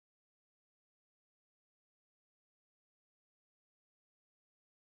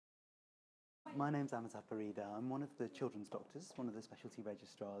My name's Amitav Parida. I'm one of the children's doctors, one of the specialty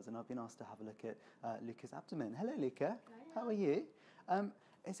registrars, and I've been asked to have a look at Luca's abdomen. Hello, Luca. How are you?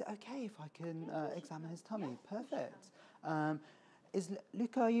 Is it okay if I can examine his tummy? Perfect.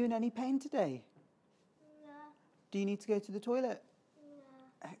 Luca, are you in any pain today? No. Do you need to go to the toilet?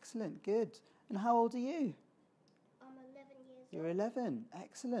 No. Excellent, good. And how old are you? I'm 11 years old. You're 11,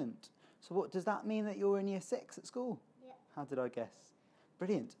 excellent. So what does that mean, that you're in year 6 at school? Yep. How did I guess?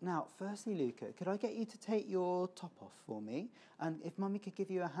 Brilliant. Now, firstly, Luca, could I get you to take your top off for me? And if Mummy could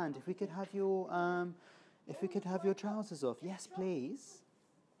give you a hand, if we could have your trousers off. Yes, please.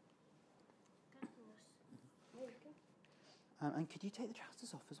 And could you take the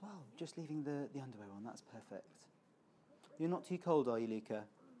trousers off as well? Just leaving the underwear on, that's perfect. You're not too cold, are you, Luca?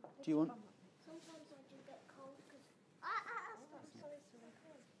 Do you want... Sometimes I do get cold because... Sorry.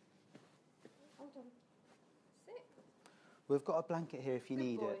 Hold on. Sit. We've got a blanket here if you Good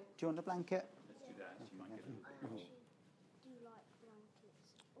need boy. it. Do you want a blanket? Let's do that. You might get I actually do like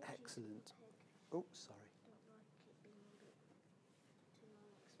blankets. Excellent. Peg. Oh, sorry. Don't like it being a bit too long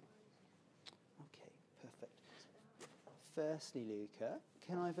exposed. Okay, perfect. That's better. Firstly, Luca,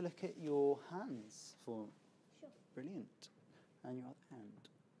 can I have a look at your hands for... Sure. Brilliant. And your other hand.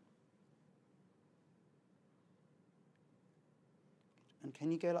 And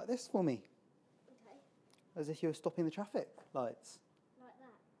can you go like this for me? Okay. As if you were stopping the traffic lights. Like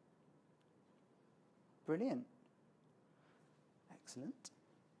that. Brilliant. Excellent.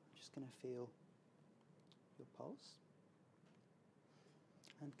 I'm just going to feel your pulse.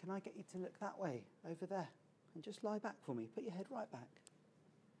 And can I get you to look that way, over there? And just lie back for me. Put your head right back.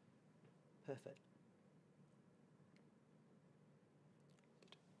 Perfect.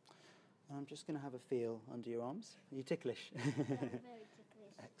 And I'm just going to have a feel under your arms. Are you ticklish? Yeah, very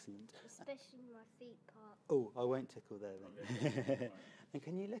ticklish. Excellent. Especially my feet part. Oh, I won't tickle there then. And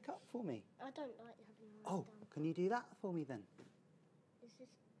can you look up for me? I don't like having my Oh, down. can you do that for me then? Is this...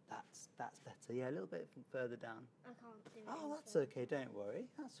 That's better. Yeah, a little bit further down. I can't do it. Oh, that's okay. Don't worry.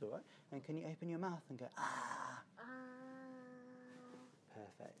 That's all right. And can you open your mouth and go, ah?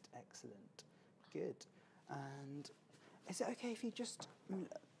 Perfect. Excellent. Good. And is it okay if you just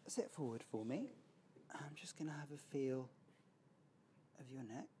sit forward for me? I'm just going to have a feel of your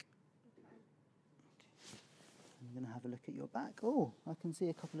neck. Okay. I'm going to have a look at your back. Oh, I can see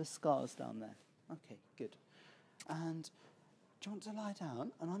a couple of scars down there. Okay, good. And do you want to lie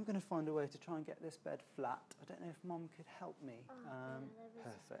down? And I'm going to find a way to try and get this bed flat. I don't know if Mum could help me. Yeah, there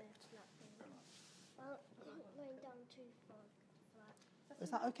is Perfect. A bed flat thing. Well, laying down too flat. Is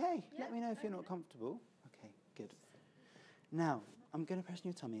that okay? Let me know if you're not comfortable. Okay, good. Now, I'm going to press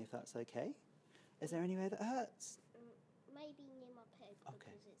on your tummy if that's okay. Is there anywhere that hurts? Maybe near my peg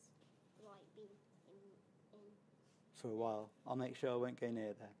Okay. because it's like been in. For a while. I'll make sure I won't go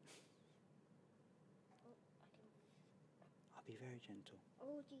near there. Oh, I can. I'll be very gentle.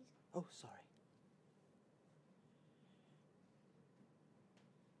 Oh, jeez. Oh, sorry.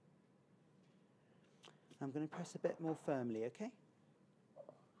 I'm going to press a bit more firmly, okay?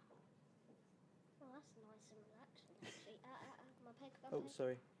 Oh, that's nice and relaxing actually. My peg. Oh,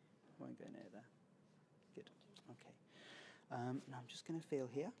 sorry. Won't go near there. Good. Okay. Now I'm just going to feel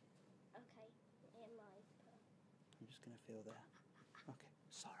here. Okay. It might. I'm just going to feel there. Okay.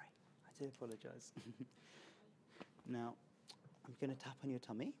 Sorry. I do apologise. Now, I'm going to tap on your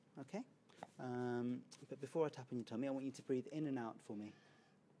tummy, okay? But before I tap on your tummy, I want you to breathe in and out for me.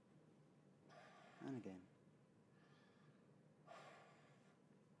 And again.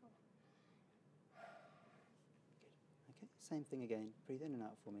 Good. Okay, same thing again. Breathe in and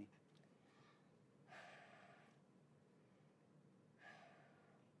out for me.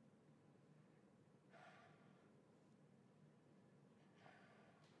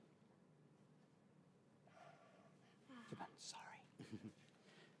 Good man, sorry.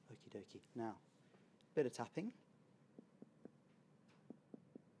 Okie dokie. Now, bit of tapping.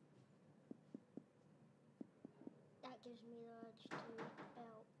 That gives me the urge to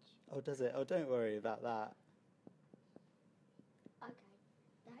belch. Oh, does it? Oh, don't worry about that. Okay.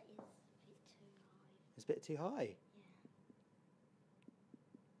 That is a bit too high. It's a bit too high. Yeah.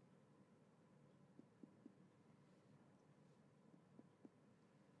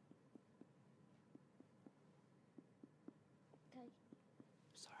 Okay.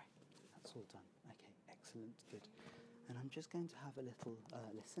 Sorry, that's all done. Okay, excellent, good. And I'm just going to have a little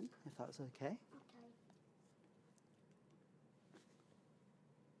listen, if that's okay. Okay.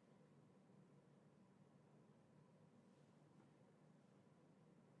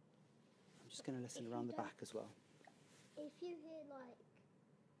 I'm just going to listen around the back as well. If you hear like,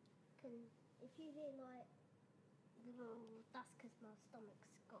 if you hear like That's because my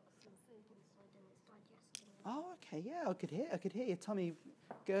stomach's got some food inside and it's digesting it. Oh, okay, yeah, I could hear your tummy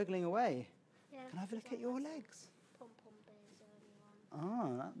gurgling away. Yeah, Can I have a look at your legs? Pom-pom bears earlier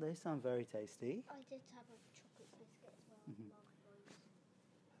on. They sound very tasty. I did have a chocolate biscuit as well. Mhm. Margarita.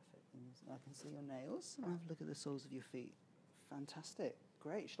 Perfect. And I can see your nails. And have a look at the soles of your feet. Fantastic.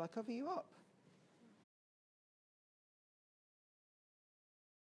 Great. Shall I cover you up?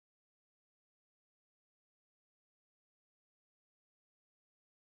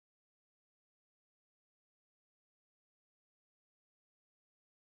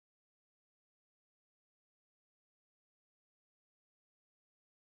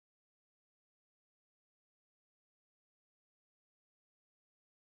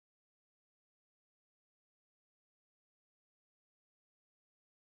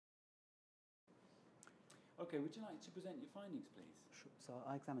 Okay, would you like to present your findings, please? Sure. So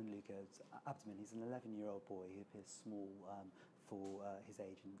I examined Luca's abdomen. He's an 11-year-old boy who appears small for his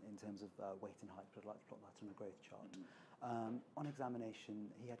age in terms of weight and height, but I'd like to plot that on a growth chart. On examination,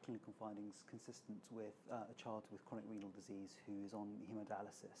 he had clinical findings consistent with a child with chronic renal disease who is on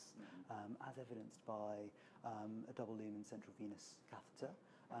hemodialysis, as evidenced by a double lumen central venous catheter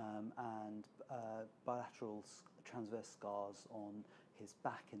and bilateral transverse scars on his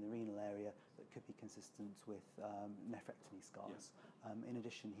back in the renal area that could be consistent with nephrectomy scars. Yeah. In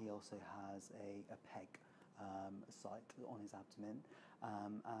addition, he also has a PEG site on his abdomen,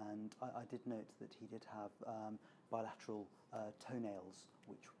 and I did note that he did have bilateral toenails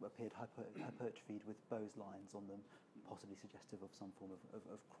which appeared hypertrophied with Bowes lines on them, possibly suggestive of some form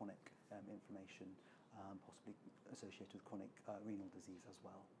of chronic inflammation, possibly associated with chronic renal disease as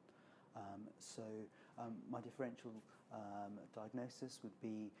well. My differential diagnosis would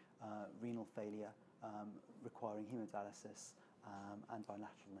be renal failure requiring hemodialysis and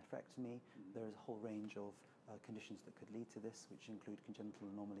bilateral nephrectomy. There is a whole range of conditions that could lead to this, which include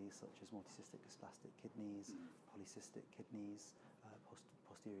congenital anomalies such as multicystic dysplastic kidneys, polycystic kidneys,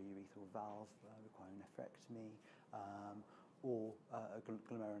 posterior urethral valve requiring nephrectomy, or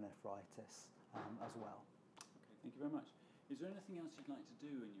glomerulonephritis as well. Okay, thank you very much. Is there anything else you'd like to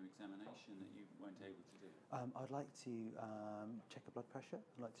do in your examination that you weren't able to do? I'd like to check the blood pressure.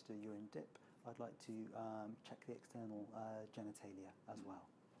 I'd like to do a urine dip. I'd like to check the external genitalia as well.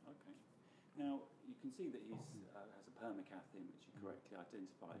 Okay. Now, you can see that he has a permacath which you correctly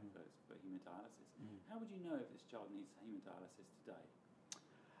identified for hemodialysis. How would you know if this child needs hemodialysis today?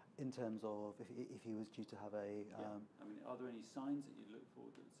 In terms of if he was due to have a... I mean, are there any signs that you look for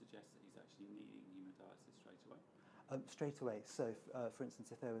that suggest that he's actually needing hemodialysis straight away? Straight away. So, for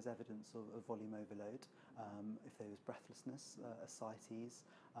instance, if there was evidence of volume overload, if there was breathlessness, ascites,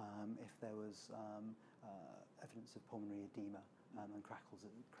 if there was evidence of pulmonary edema and crackles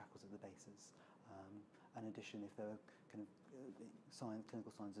at the bases. In addition, if there were kind of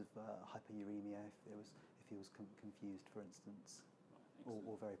clinical signs of hyperuremia, if he was confused, for instance, right,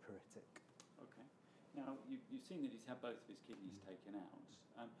 or very pyritic. Okay. Now, you've seen that he's had both of his kidneys taken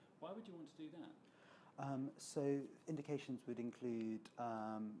out. Why would you want to do that? So indications would include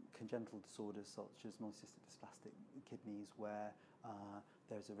congenital disorders such as multicystic dysplastic kidneys, where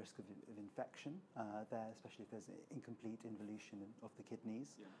there's a risk of infection there, especially if there's incomplete involution of the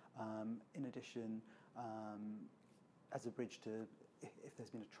kidneys. Yeah. In addition, as a bridge to if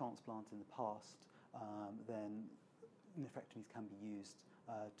there's been a transplant in the past, then nephrectomies can be used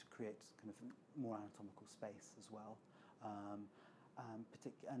to create kind of more anatomical space as well.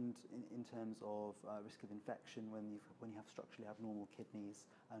 And in terms of risk of infection, when you have structurally abnormal kidneys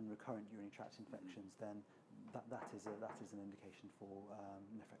and recurrent urinary tract infections, then that is an indication for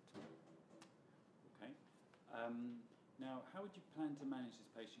nephrectomy. Okay. Now, how would you plan to manage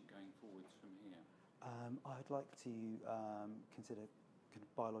this patient going forwards from here? I'd like to consider kind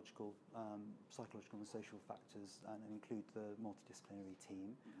of biological, psychological and social factors and include the multidisciplinary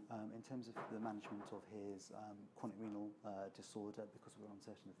team. In terms of the management of his chronic renal disorder, because we're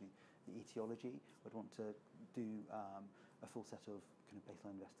uncertain of the etiology, I'd want to do a full set of kind of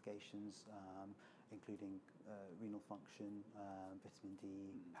baseline investigations, including renal function, vitamin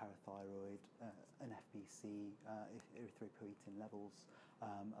D, parathyroid, an FBC, erythropoietin levels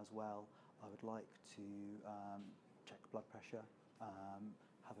as well. I would like to check blood pressure,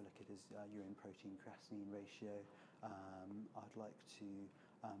 have a look at his urine protein creatinine ratio. I'd like to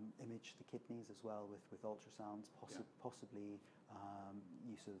image the kidneys as well with ultrasounds, possibly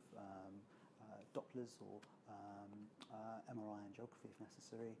use of Dopplers or MRI angiography if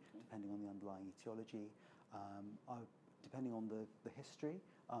necessary, depending on the underlying etiology. Depending on the history,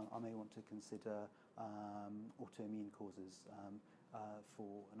 I may want to consider autoimmune causes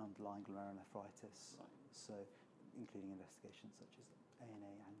for an underlying glomerulonephritis. Right. So including investigations such as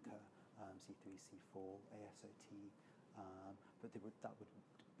ANA, ANCA, C3, C4, ASOT, but that would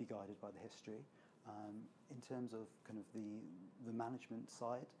be guided by the history. In terms of kind of the management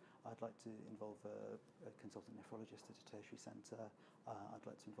side, I'd like to involve a consultant nephrologist at a tertiary centre. I'd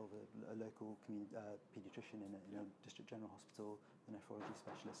like to involve a local paediatrician in a district general hospital, a nephrology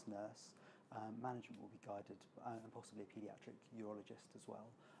specialist nurse. Management will be guided, and possibly a paediatric urologist as well.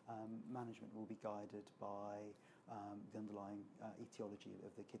 Management will be guided by the underlying etiology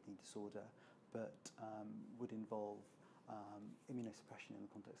of the kidney disorder, but would involve immunosuppression in the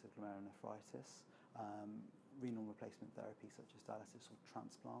context of glomerulonephritis, renal replacement therapy such as dialysis or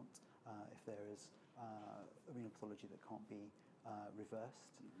transplant if there is a renal pathology that can't be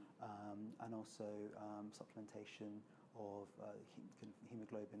reversed, and also supplementation of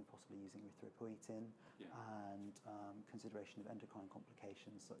hemoglobin, possibly using erythropoietin, and consideration of endocrine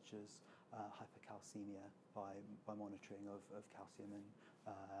complications such as hypercalcemia by monitoring of calcium and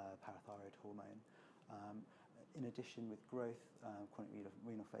parathyroid hormone. In addition, with growth, chronic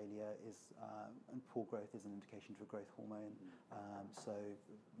renal failure and poor growth is an indication for growth hormone, so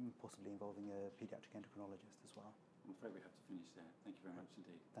possibly involving a paediatric endocrinologist as well. I'm afraid we have to finish there. Thank you very much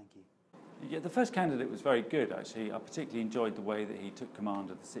indeed. Thank you. Yeah, the first candidate was very good, actually. I particularly enjoyed the way that he took command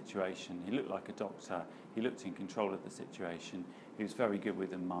of the situation. He looked like a doctor. He looked in control of the situation. He was very good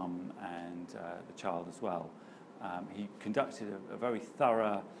with the mum and the child as well. He conducted a very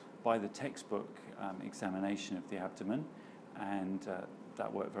thorough, by the textbook examination of the abdomen, and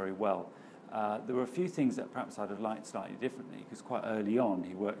that worked very well. There were a few things that perhaps I'd have liked slightly differently, because quite early on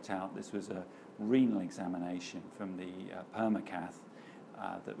he worked out this was a renal examination from the permacath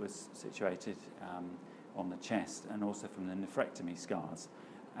that was situated on the chest, and also from the nephrectomy scars.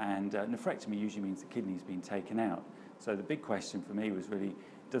 And nephrectomy usually means the kidney's been taken out. So the big question for me was really,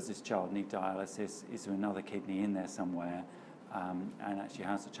 does this child need dialysis? Is there another kidney in there somewhere? And actually,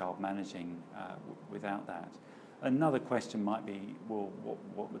 how's the child managing without that? Another question might be, well,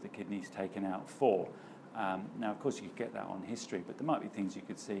 what were the kidneys taken out for? Now, of course, you could get that on history, but there might be things you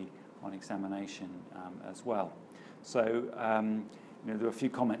could see on examination as well. So, there were a few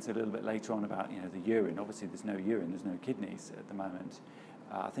comments a little bit later on about, the urine. Obviously, there's no urine, there's no kidneys at the moment.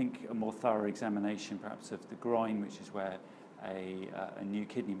 I think a more thorough examination, perhaps, of the groin, which is where a new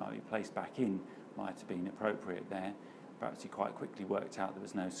kidney might be placed back in, might have been appropriate there. Perhaps he quite quickly worked out there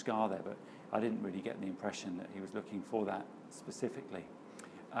was no scar there, but I didn't really get the impression that he was looking for that specifically.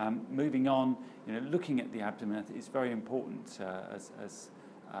 Moving on, looking at the abdomen, I think it's very important as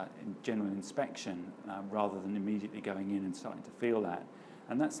in general inspection, rather than immediately going in and starting to feel that.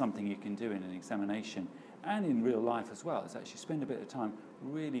 And that's something you can do in an examination and in real life as well. Is actually spend a bit of time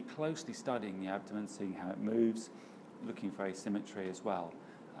really closely studying the abdomen, seeing how it moves, looking for asymmetry as well.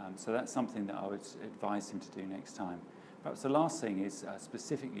 So that's something that I would advise him to do next time. Perhaps the last thing is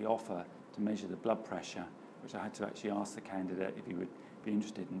specifically offer to measure the blood pressure, which I had to actually ask the candidate if he would be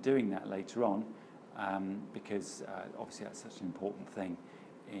interested in doing that later on, because obviously that's such an important thing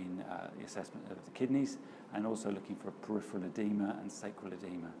in the assessment of the kidneys, and also looking for peripheral edema and sacral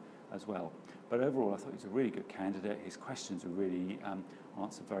edema as well. But overall, I thought he was a really good candidate. His questions were really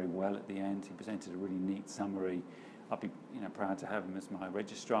answered very well at the end. He presented a really neat summary. I'd be proud to have him as my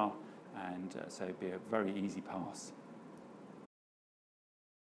registrar, and so it'd be a very easy pass